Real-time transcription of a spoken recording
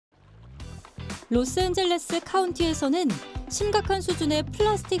로스앤젤레스 카운티에서는 심각한 수준의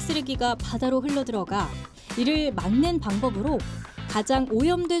플라스틱 쓰레기가 바다로 흘러들어가 이를 막는 방법으로 가장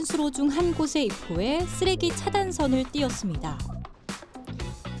오염된 수로 중 한 곳에 입고해 쓰레기 차단선을 띄웠습니다.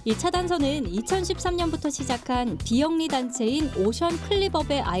 이 차단선은 2013년부터 시작한 비영리 단체인 오션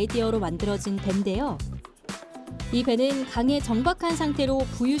클립업의 아이디어로 만들어진 배인데요. 이 배는 강에 정박한 상태로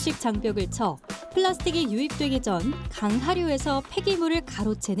부유식 장벽을 쳐 플라스틱이 유입되기 전 강 하류에서 폐기물을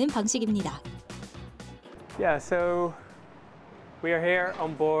가로채는 방식입니다. Yeah, so we are here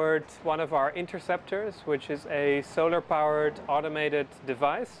on board one of our interceptors, which is a solar-powered automated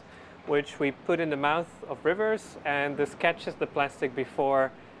device which we put in the mouth of rivers, and this catches the plastic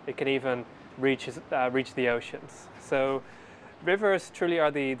before it can even reach the oceans. So rivers truly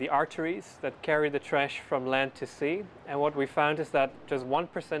are the arteries that carry the trash from land to sea, and what we found is that just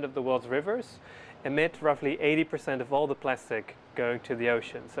 1% of the world's rivers emit roughly 80% of all the plastic going to the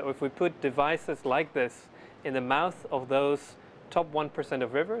ocean. So if we put devices like this in the mouth of those top 1%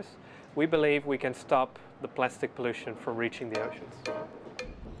 of rivers, we believe we can stop the plastic pollution from reaching the oceans.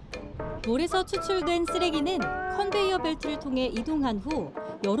 물에서 추출된 쓰레기는 컨베이어 벨트를 통해 이동한 후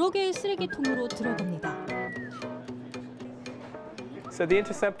여러 개의 쓰레기통으로 들어갑니다. So the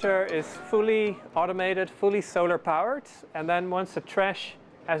interceptor is fully automated, fully solar powered, and then once the trash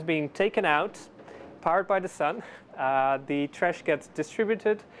has been taken out, powered by the sun, the trash gets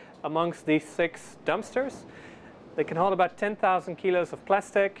distributed amongst these 6 dumpsters. They can hold about 10,000 kilos of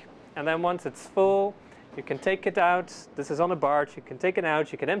plastic, and then once it's full, you can take it out. This is on a barge. You can take it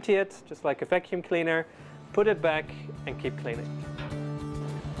out, you can empty it, just like a vacuum cleaner, put it back, and keep cleaning.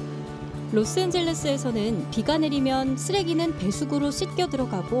 로스앤젤레스에서는 비가 내리면 쓰레기는 배수구로 씻겨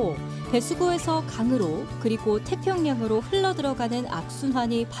들어가고 배수구에서 강으로 그리고 태평양으로 흘러 들어가는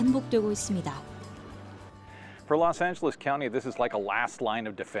악순환이 반복되고 있습니다. For Los Angeles County, this is like a last line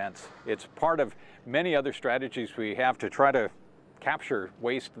of defense. It's part of many other strategies we have to try to capture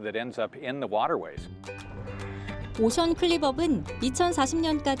waste that ends up in the waterways. 오션 클립업은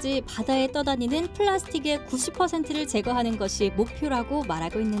 2040년까지 바다에 떠다니는 플라스틱의 90%를 제거하는 것이 목표라고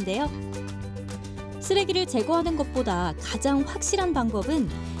말하고 있는데요. 쓰레기를 제거하는 것보다 가장 확실한 방법은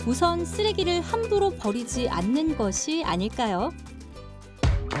우선 쓰레기를 함부로 버리지 않는 것이 아닐까요?